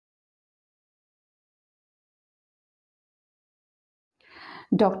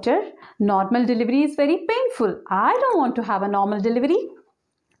Doctor, normal delivery is very painful. I don't want to have a normal delivery.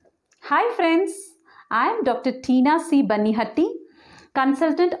 Hi friends, I am Dr. Teena Bannihatti,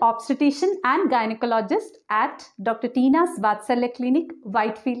 consultant obstetrician and gynecologist at Dr. Teena's Vaatsalya Clinic,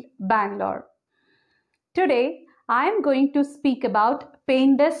 Whitefield, Bangalore. Today, I am going to speak about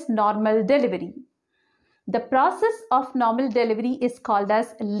painless normal delivery. The process of normal delivery is called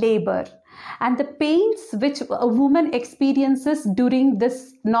as labor, and the pains which a woman experiences during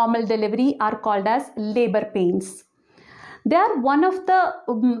this normal delivery are called as labor pains. They are one of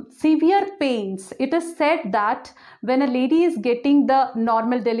the severe pains. It is said that when a lady is getting the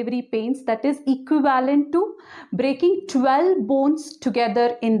normal delivery pains, that is equivalent to breaking 12 bones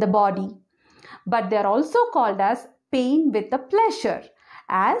together in the body. But they are also called as pain with a pleasure,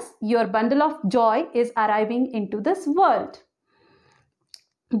 as your bundle of joy is arriving into this world.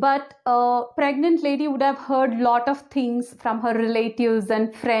 But a pregnant lady would have heard a lot of things from her relatives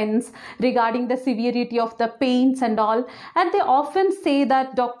and friends regarding the severity of the pains and all. And they often say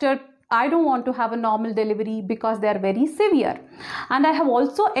that, doctor, I don't want to have a normal delivery because they are very severe. And I have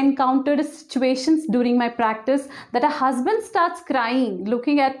also encountered situations during my practice that a husband starts crying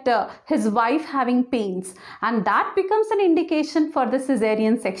looking at his wife having pains, and that becomes an indication for the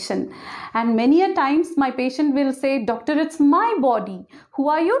cesarean section. And many a times my patient will say, doctor, it's my body. Who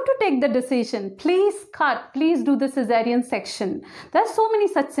are you to take the decision? Please cut, please do the cesarean section. There are so many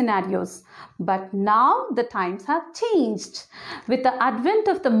such scenarios. But now the times have changed. With the advent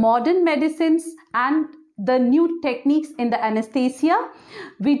of the modern medicines and the new techniques in the anesthesia,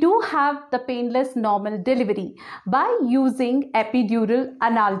 we do have the painless normal delivery by using epidural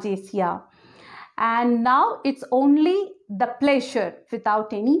analgesia. And now it's only the pleasure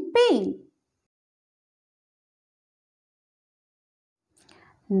without any pain.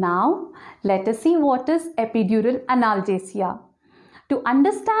 Now let us see what is epidural analgesia. To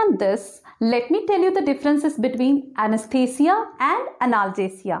understand this, let me tell you the differences between anesthesia and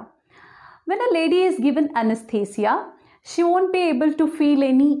analgesia. When a lady is given anesthesia, she won't be able to feel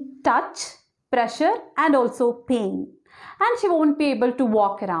any touch, pressure and also pain. And she won't be able to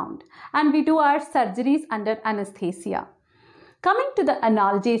walk around. And we do our surgeries under anesthesia. Coming to the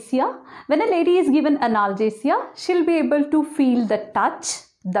analgesia, when a lady is given analgesia, she'll be able to feel the touch,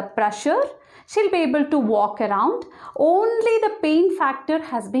 the pressure. She'll be able to walk around. Only the pain factor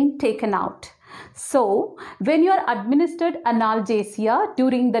has been taken out. So, when you are administered analgesia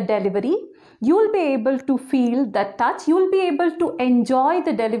during the delivery, you will be able to feel the touch. You will be able to enjoy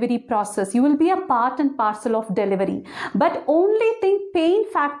the delivery process. You will be a part and parcel of delivery. But only thing, pain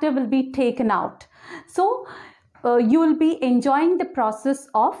factor will be taken out. So, you will be enjoying the process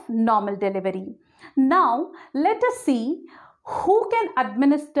of normal delivery. Now, let us see who can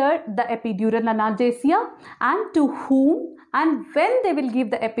administer the epidural analgesia and to whom and when they will give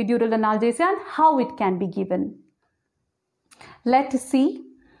the epidural analgesia and how it can be given. Let us see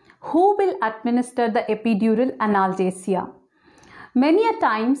who will administer the epidural analgesia. Many a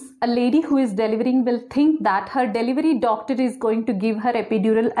times a lady who is delivering will think that her delivery doctor is going to give her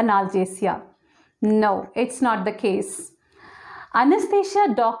epidural analgesia. No, it's not the case.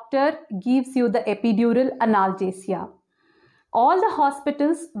 Anesthesia doctor gives you the epidural analgesia. All the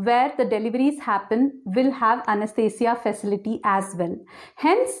hospitals where the deliveries happen will have anesthesia facility as well.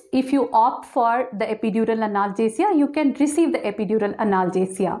 Hence, if you opt for the epidural analgesia, you can receive the epidural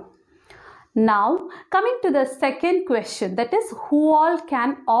analgesia. Now, coming to the second question, that is, who all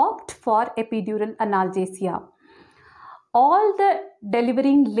can opt for epidural analgesia? All the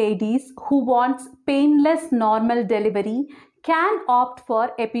delivering ladies who wants painless normal delivery can opt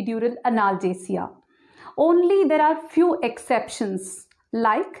for epidural analgesia. Only there are few exceptions,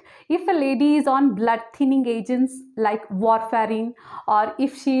 like if a lady is on blood thinning agents like warfarin, or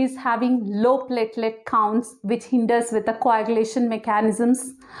if she is having low platelet counts which hinders with the coagulation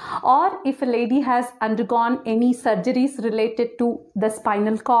mechanisms, or if a lady has undergone any surgeries related to the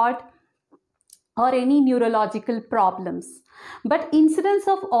spinal cord or any neurological problems. But incidence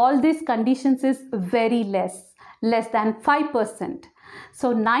of all these conditions is very less than 5%.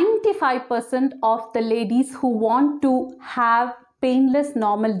 So 95% of the ladies who want to have painless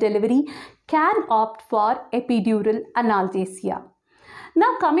normal delivery can opt for epidural analgesia.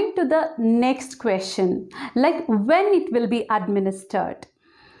 Now coming to the next question, like when it will be administered.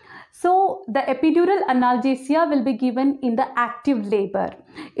 So the epidural analgesia will be given in the active labor.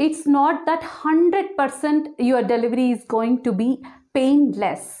 It's not that 100% your delivery is going to be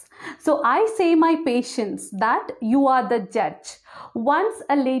painless. So I say my patients that you are the judge. Once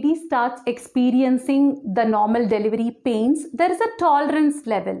a lady starts experiencing the normal delivery pains, there is a tolerance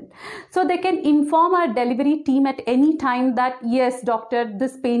level. So they can inform our delivery team at any time that, yes, doctor,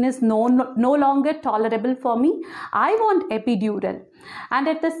 this pain is no longer tolerable for me. I want epidural. And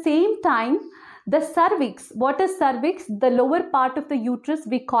at the same time, the cervix, what is cervix? The lower part of the uterus,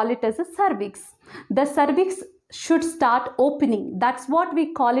 we call it as a cervix. The cervix should start opening. That's what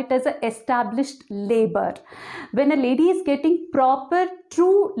we call it as a established labor. When a lady is getting proper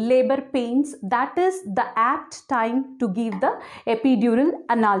true labor pains, that is the apt time to give the epidural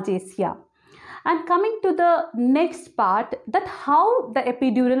analgesia. And coming to the next part, that how the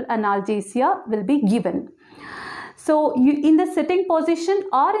epidural analgesia will be given. So in the sitting position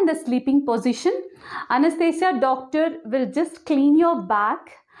or in the sleeping position, anesthesia doctor will just clean your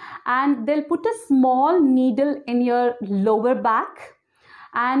back and they'll put a small needle in your lower back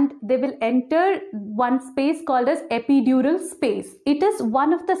and they will enter one space called as epidural space. It is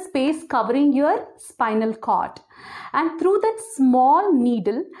one of the space covering your spinal cord. And through that small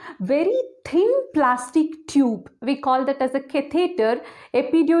needle, very thin plastic tube, we call that as a catheter,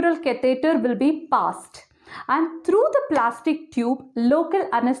 epidural catheter will be passed. And through the plastic tube, local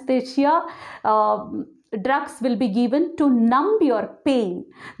anesthesia drugs will be given to numb your pain.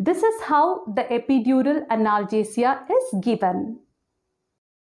 This is how the epidural analgesia is given.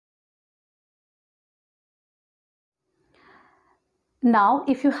 Now,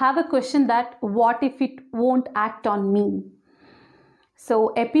 if you have a question that what if it won't act on me?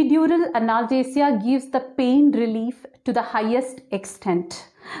 So, epidural analgesia gives the pain relief to the highest extent.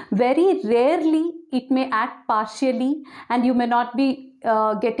 Very rarely it may act partially and you may not be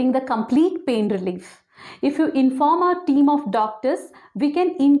getting the complete pain relief. If you inform our team of doctors, we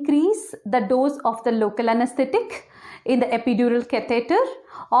can increase the dose of the local anesthetic in the epidural catheter,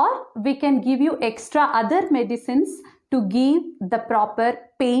 or we can give you extra other medicines to give the proper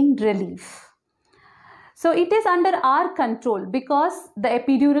pain relief. So it is under our control because the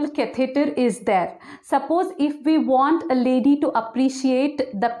epidural catheter is there. Suppose if we want a lady to appreciate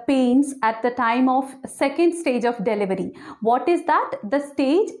the pains at the time of second stage of delivery. What is that? The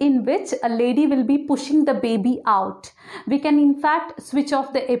stage in which a lady will be pushing the baby out. We can in fact switch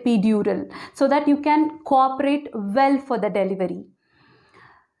off the epidural so that you can cooperate well for the delivery.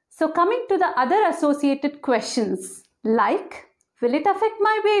 So coming to the other associated questions like, will it affect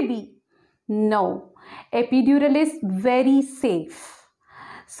my baby? No. Epidural is very safe.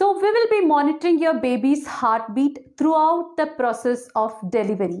 So we will be monitoring your baby's heartbeat throughout the process of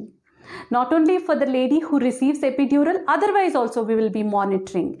delivery. Not only for the lady who receives epidural, otherwise also we will be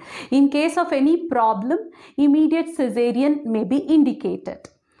monitoring. In case of any problem, immediate cesarean may be indicated.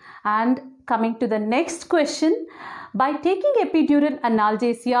 And coming to the next question, by taking epidural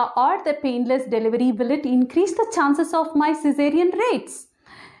analgesia or the painless delivery, will it increase the chances of my cesarean rates?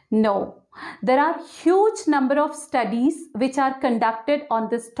 No. There are huge number of studies which are conducted on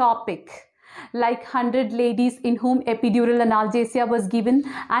this topic, like 100 ladies in whom epidural analgesia was given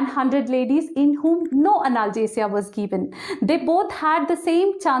and 100 ladies in whom no analgesia was given. They both had the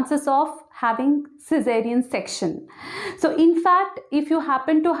same chances of having cesarean section. So in fact, if you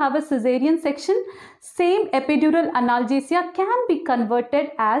happen to have a cesarean section, same epidural analgesia can be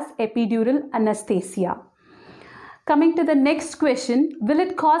converted as epidural anesthesia. Coming to the next question, will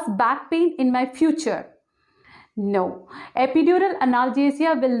it cause back pain in my future? No, epidural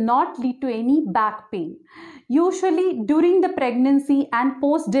analgesia will not lead to any back pain. Usually during the pregnancy and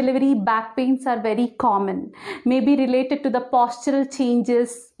post-delivery, back pains are very common. Maybe related to the postural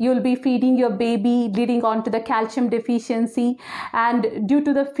changes, you'll be feeding your baby, leading on to the calcium deficiency, and due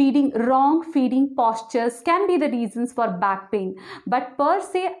to the wrong feeding postures can be the reasons for back pain. But per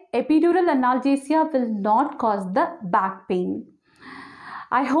se, epidural analgesia will not cause the back pain.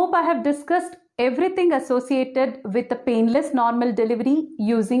 I hope I have discussed everything associated with the painless normal delivery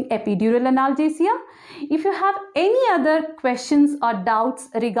using epidural analgesia. If you have any other questions or doubts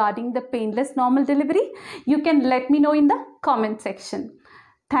regarding the painless normal delivery, you can let me know in the comment section.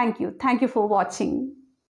 Thank you. Thank you for watching.